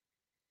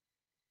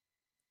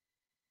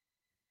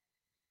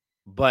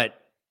 But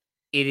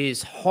it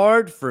is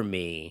hard for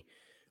me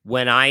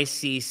when I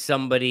see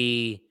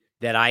somebody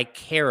that I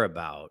care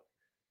about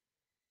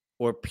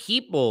or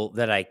people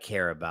that I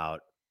care about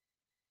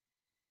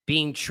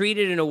being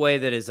treated in a way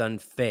that is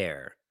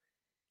unfair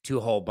to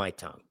hold my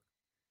tongue.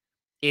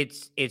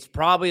 It's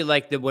probably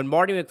like when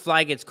Marty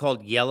McFly gets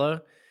called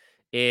yellow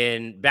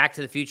in Back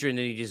to the Future and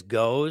then he just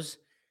goes.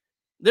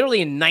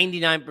 Literally in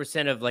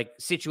 99% of like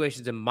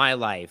situations in my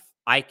life,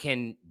 I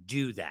can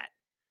do that.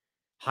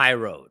 High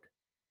road.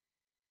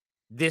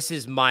 This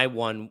is my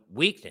one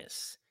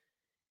weakness.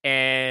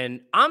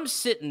 And I'm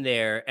sitting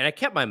there, and I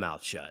kept my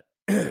mouth shut,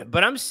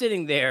 but I'm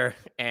sitting there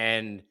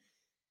and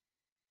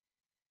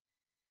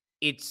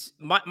it's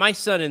my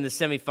son in the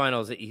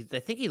semifinals. I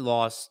think he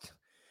lost.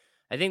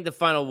 I think the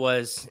final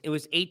was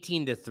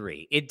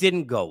 18-3. It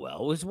didn't go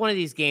well. It was one of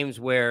these games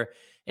where,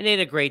 and they had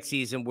a great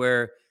season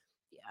where,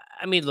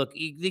 I mean, look,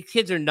 the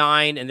kids are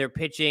 9 and they're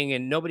pitching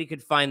and nobody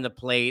could find the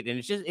plate, and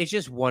it's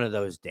just one of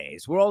those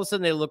days where all of a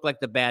sudden they look like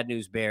the bad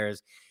news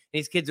bears.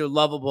 These kids are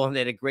lovable and they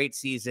had a great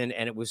season,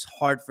 and it was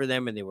hard for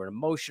them and they were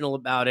emotional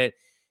about it,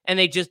 and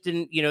they just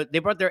didn't, they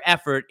brought their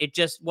effort. It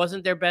just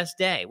wasn't their best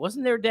day. It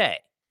wasn't their day.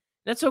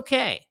 That's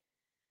okay.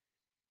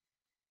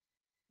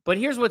 But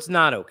here's what's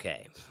not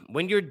okay.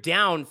 When you're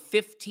down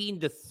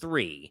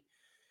 15-3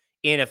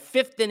 in a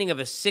 5th inning of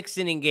a 6th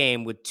inning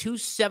game with 2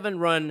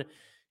 7-run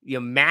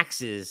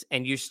maxes,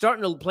 and you're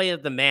starting to play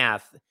at the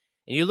math,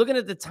 and you're looking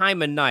at the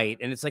time of night,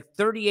 and it's like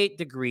 38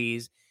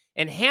 degrees,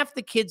 and half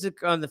the kids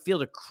on the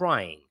field are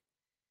crying,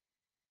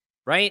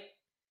 right?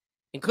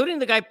 Including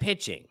the guy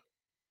pitching,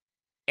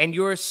 and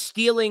you're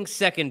stealing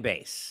second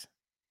base.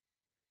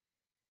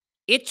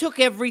 It took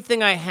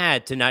everything I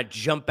had to not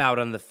jump out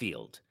on the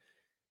field,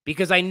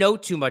 because I know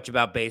too much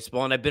about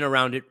baseball and I've been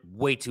around it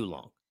way too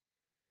long.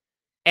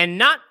 And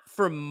not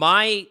for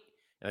my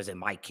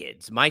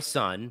kids, my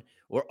son,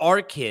 or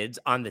our kids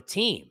on the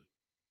team,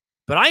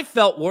 but I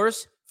felt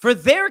worse for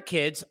their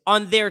kids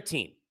on their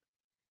team.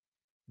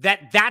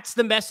 That's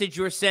the message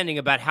you're sending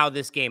about how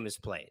this game is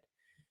played.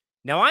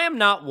 Now, I am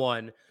not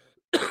one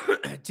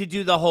to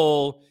do the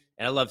whole,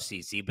 and I love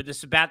CC, but the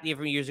Sabathia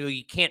from years ago,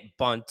 you can't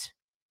bunt.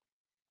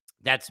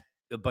 That's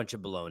a bunch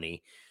of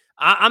baloney.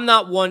 I'm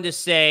not one to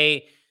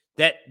say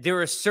that there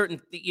are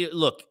certain,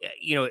 look,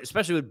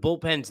 especially with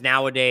bullpens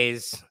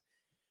nowadays,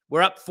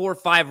 we're up 4 or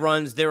 5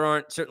 runs. There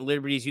aren't certain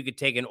liberties you could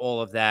take in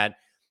all of that.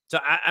 So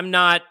I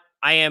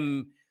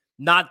am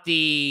not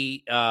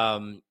the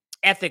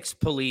ethics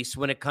police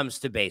when it comes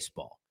to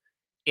baseball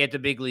at the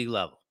big league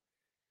level.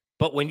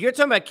 But when you're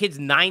talking about kids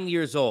 9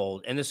 years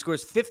old and the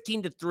score's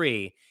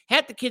 15-3,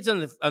 half the kids on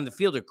the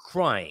field are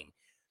crying.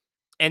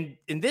 And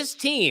in this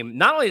team,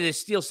 not only did they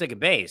steal second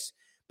base,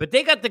 but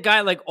they got the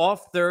guy like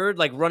off third,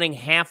 like running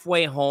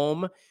halfway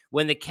home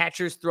when the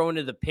catcher's throwing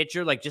to the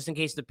pitcher, like just in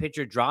case the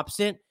pitcher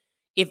drops it.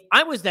 If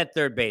I was that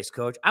third base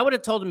coach, I would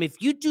have told him,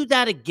 if you do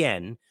that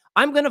again,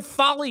 I'm going to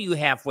follow you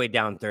halfway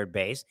down third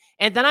base,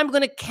 and then I'm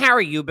going to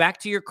carry you back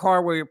to your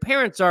car where your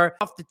parents are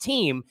off the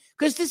team,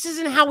 because this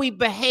isn't how we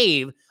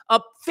behave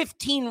up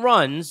 15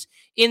 runs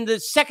in the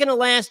second to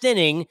last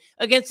inning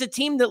against a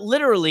team that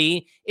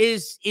literally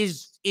is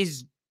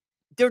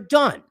they're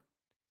done.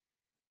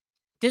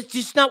 That's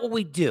just not what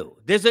we do.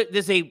 There's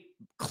a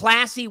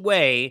classy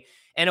way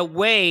and a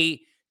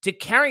way to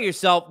carry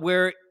yourself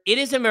where it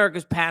is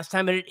America's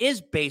pastime and it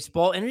is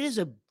baseball and it is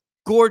a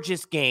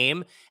gorgeous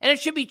game and it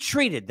should be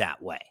treated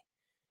that way.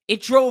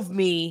 It drove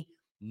me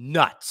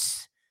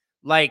nuts.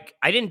 Like,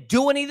 I didn't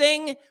do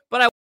anything,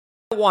 but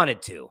I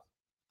wanted to.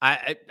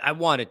 I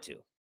wanted to.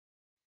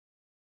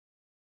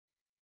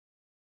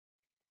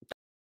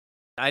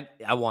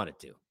 I wanted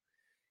to.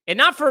 And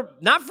not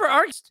for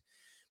artists.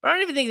 But I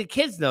don't even think the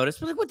kids noticed.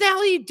 But like, what the hell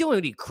are you doing?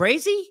 Are you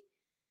crazy?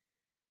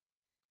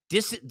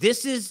 This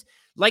is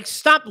like,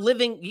 stop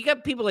living. You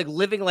got people like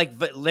living like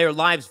their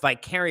lives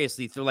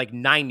vicariously through like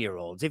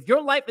 9-year-olds. If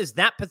your life is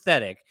that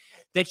pathetic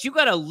that you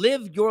got to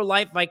live your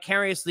life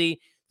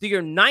vicariously through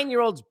your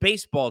 9-year-old's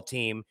baseball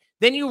team,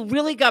 then you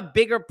really got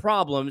bigger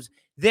problems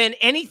than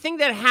anything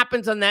that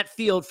happens on that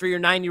field for your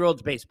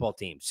 9-year-old's baseball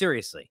team.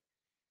 Seriously.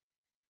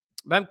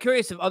 But I'm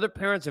curious if other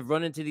parents have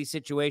run into these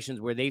situations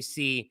where they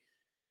see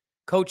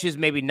coaches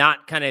maybe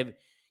not kind of,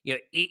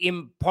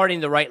 imparting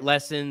the right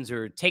lessons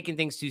or taking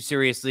things too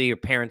seriously, or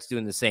parents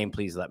doing the same.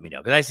 Please let me know,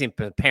 because I've seen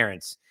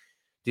parents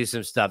do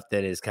some stuff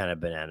that is kind of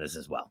bananas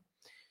as well.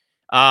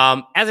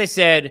 As I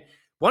said,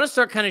 want to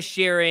start kind of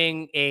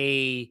sharing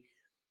a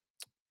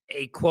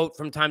quote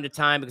from time to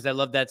time, because I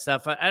love that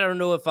stuff. I don't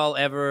know if I'll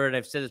ever, and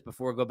I've said this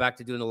before, go back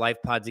to doing the life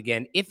pods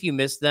again. If you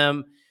miss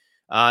them,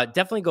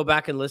 definitely go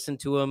back and listen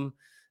to them.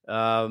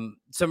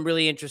 Some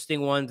really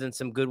interesting ones and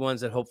some good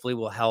ones that hopefully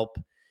will help.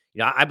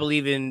 I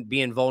believe in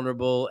being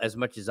vulnerable as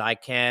much as I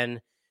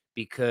can,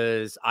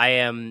 because I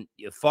am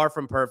far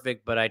from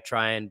perfect, but I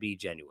try and be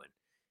genuine.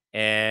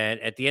 And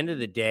at the end of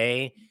the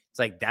day, it's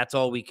like, that's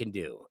all we can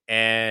do.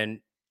 And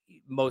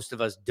most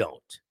of us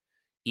don't,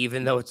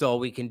 even though it's all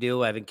we can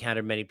do. I've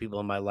encountered many people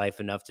in my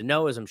life enough to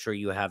know, as I'm sure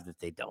you have, that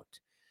they don't.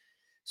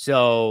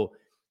 So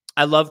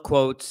I love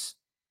quotes.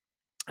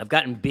 I've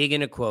gotten big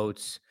into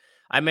quotes.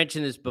 I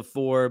mentioned this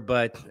before,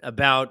 but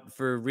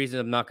for reasons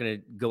I'm not going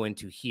to go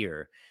into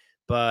here.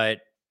 But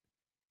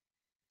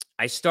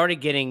I started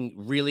getting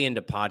really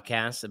into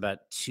podcasts about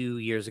 2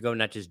 years ago,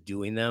 not just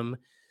doing them,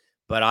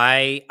 but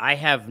I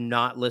have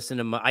not listened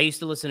to I used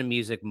to listen to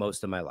music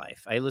most of my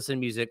life. I listen to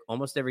music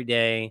almost every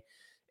day,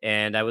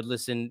 and I would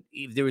listen.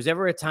 If there was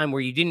ever a time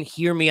where you didn't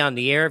hear me on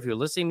the air, if you're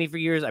listening to me for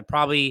years, I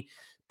probably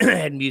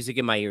had music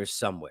in my ears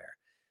somewhere.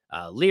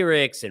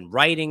 Lyrics and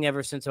writing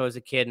ever since I was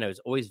a kid, and I was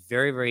always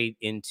very, very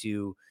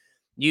into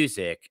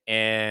music.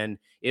 And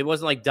it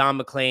wasn't like Don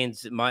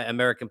McLean's My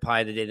American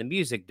Pie the day the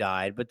music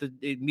died, but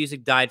the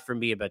music died for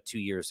me about 2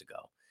 years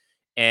ago.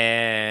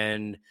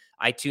 And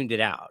I tuned it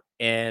out.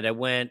 And I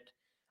went,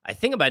 I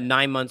think about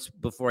 9 months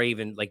before I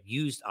even like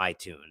used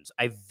iTunes.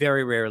 I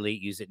very rarely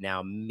use it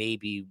now,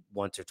 maybe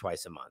once or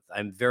twice a month.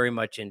 I'm very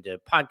much into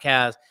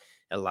podcasts,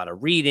 a lot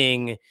of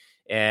reading,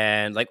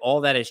 and like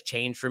all that has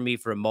changed for me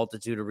for a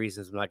multitude of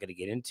reasons I'm not going to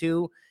get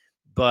into.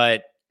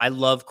 But I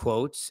love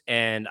quotes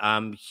and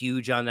I'm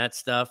huge on that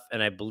stuff.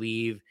 And I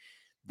believe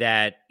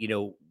that,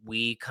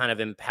 we kind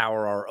of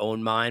empower our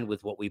own mind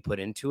with what we put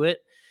into it.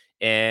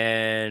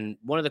 And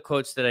one of the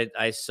quotes that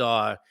I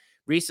saw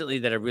recently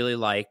that I really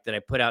liked that I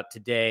put out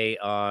today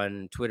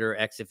on Twitter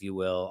X, if you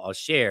will, I'll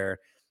share.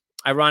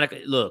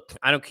 Ironically, look,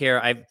 I don't care.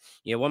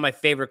 One of my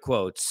favorite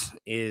quotes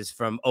is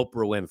from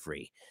Oprah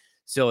Winfrey.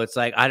 So it's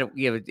like, I don't,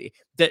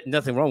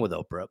 nothing wrong with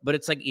Oprah, but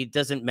it's like, it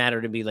doesn't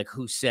matter to me like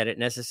who said it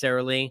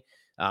necessarily.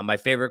 My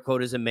favorite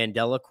quote is a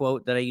Mandela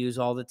quote that I use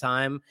all the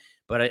time,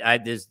 but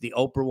there's the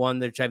Oprah one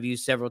that I've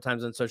used several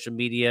times on social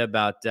media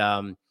about,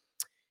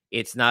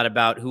 it's not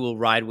about who will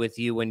ride with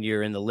you when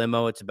you're in the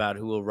limo. It's about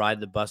who will ride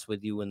the bus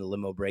with you when the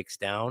limo breaks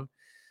down.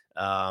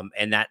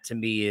 And that to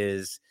me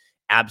is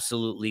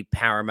absolutely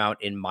paramount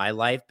in my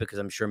life because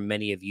I'm sure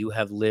many of you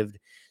have lived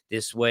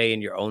this way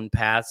in your own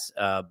paths.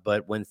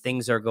 But when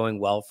things are going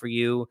well for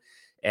you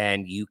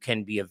and you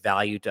can be of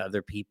value to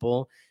other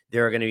people,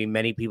 there are going to be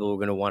many people who are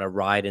going to want to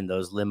ride in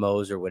those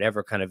limos or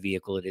whatever kind of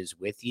vehicle it is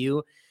with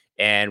you.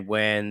 And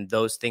when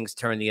those things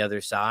turn the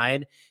other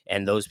side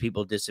and those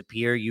people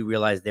disappear, you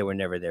realize they were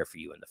never there for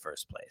you in the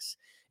first place.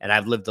 And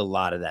I've lived a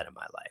lot of that in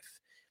my life.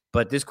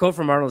 But this quote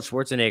from Arnold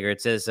Schwarzenegger,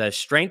 it says,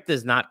 strength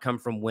does not come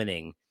from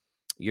winning.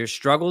 Your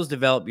struggles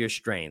develop your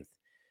strength.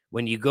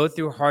 When you go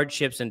through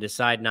hardships and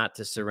decide not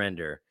to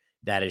surrender,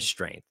 that is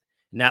strength.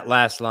 And that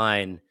last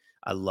line,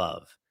 I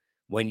love.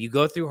 When you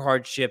go through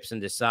hardships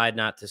and decide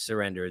not to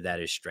surrender, that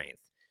is strength.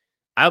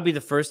 I'll be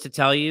the first to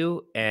tell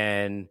you,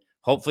 and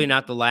hopefully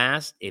not the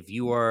last, if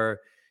you are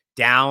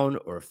down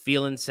or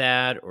feeling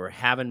sad or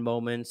having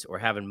moments or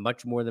having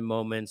much more than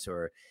moments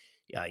or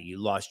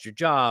you lost your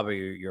job or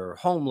you're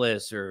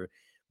homeless or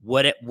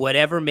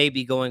whatever may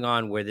be going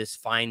on where this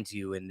finds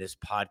you in this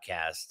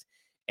podcast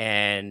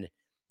and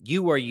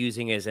you are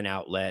using as an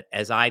outlet,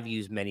 as I've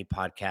used many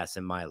podcasts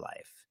in my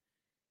life,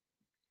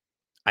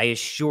 I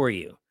assure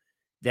you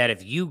that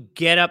if you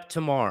get up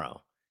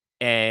tomorrow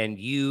and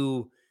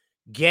you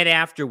get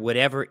after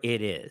whatever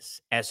it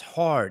is, as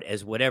hard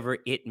as whatever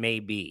it may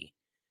be,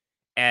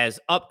 as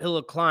uphill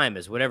a climb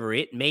as whatever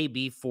it may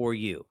be for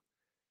you,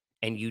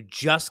 and you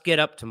just get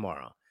up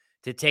tomorrow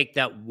to take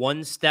that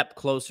one step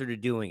closer to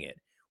doing it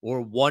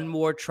or one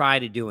more try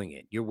to doing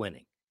it, you're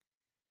winning.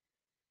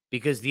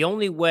 Because the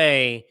only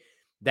way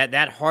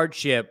that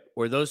hardship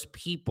or those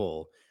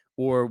people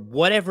or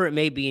whatever it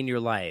may be in your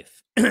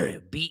life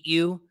beat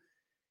you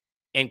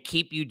and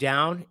keep you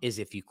down is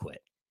if you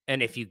quit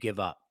and if you give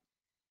up.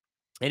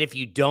 And if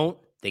you don't,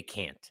 they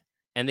can't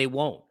and they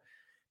won't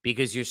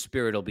because your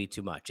spirit will be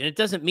too much. And it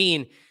doesn't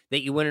mean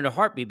that you win in a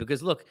heartbeat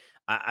because, look,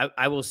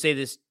 I will say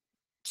this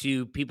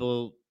to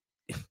people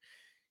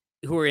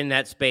who are in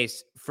that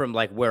space from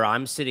like where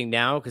I'm sitting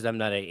now because I'm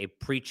not a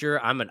preacher.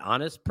 I'm an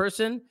honest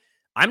person.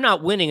 I'm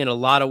not winning in a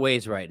lot of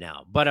ways right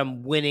now, but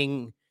I'm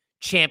winning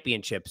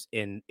championships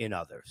in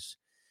others.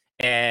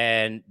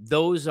 And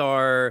those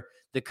are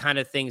the kind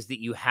of things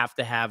that you have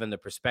to have and the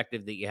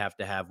perspective that you have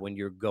to have when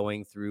you're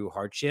going through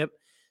hardship.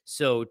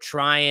 So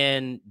try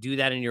and do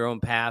that in your own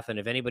path. And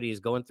if anybody is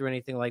going through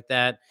anything like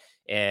that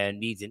and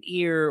needs an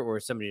ear or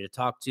somebody to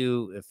talk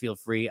to, feel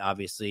free,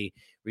 obviously,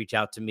 reach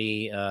out to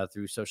me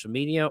through social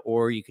media,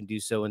 or you can do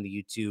so in the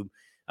YouTube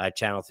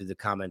channel through the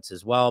comments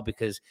as well.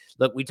 Because,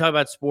 look, we talk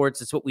about sports.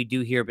 It's what we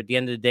do here. But at the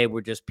end of the day, we're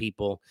just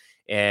people.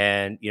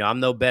 And, I'm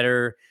no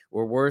better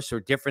or worse or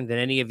different than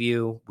any of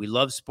you. We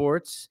love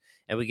sports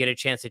and we get a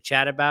chance to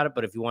chat about it.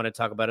 But if you want to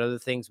talk about other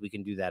things, we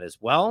can do that as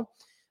well,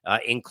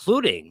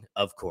 including,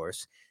 of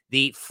course,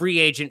 the free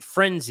agent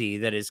frenzy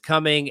that is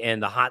coming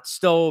and the hot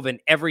stove and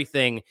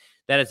everything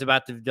that is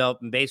about to develop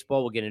in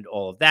baseball. We'll get into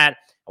all of that.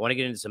 I want to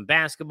get into some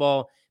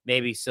basketball,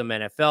 maybe some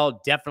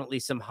NFL, definitely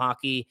some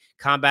hockey,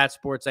 combat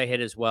sports I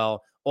hit as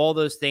well. All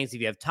those things. If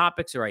you have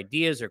topics or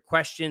ideas or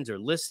questions or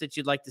lists that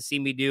you'd like to see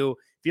me do,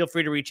 feel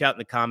free to reach out in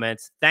the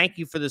comments. Thank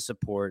you for the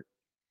support.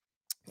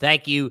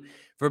 Thank you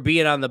for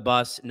being on the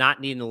bus,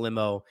 not needing a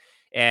limo,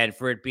 and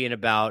for it being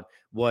about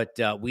what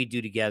we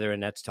do together,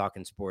 and that's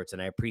talking sports.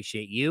 And I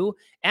appreciate you.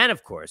 And,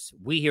 of course,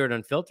 we here at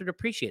Unfiltered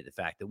appreciate the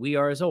fact that we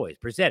are, as always,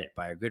 presented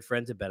by our good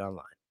friends at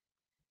BetOnline.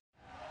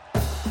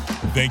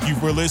 Thank you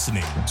for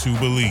listening to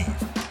Believe.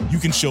 You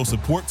can show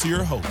support to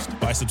your host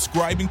by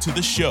subscribing to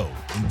the show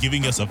and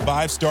giving us a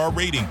 5-star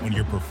rating on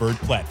your preferred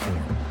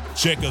platform.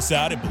 Check us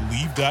out at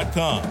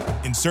Believe.com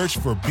and search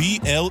for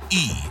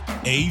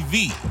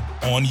BLEAV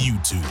on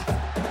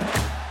YouTube.